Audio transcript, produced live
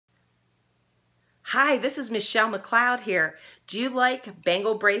Hi, this is Michelle McLeod here. Do you like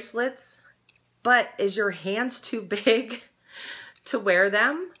bangle bracelets, but is your hands too big to wear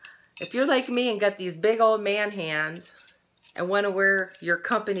them? If you're like me and got these big old man hands and want to wear your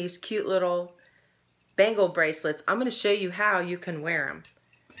company's cute little bangle bracelets, I'm going to show you how you can wear them.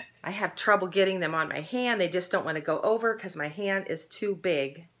 I have trouble getting them on my hand. They just don't want to go over because my hand is too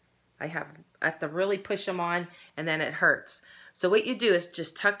big. I have to really push them on and then it hurts. So what you do is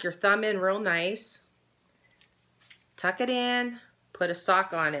just tuck your thumb in real nice. Tuck it in, put a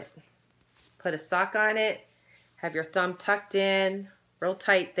sock on it. Put a sock on it, have your thumb tucked in real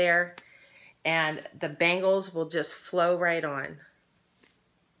tight there, and the bangles will just flow right on.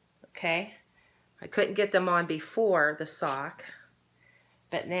 Okay? I couldn't get them on before the sock,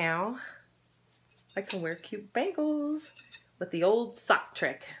 but now I can wear cute bangles with the old sock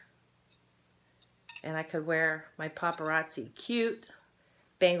trick. And I could wear my Paparazzi cute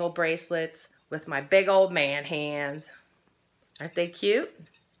bangle bracelets with my big old man hands. Aren't they cute?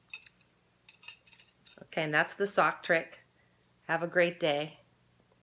 Okay, and that's the sock trick. Have a great day.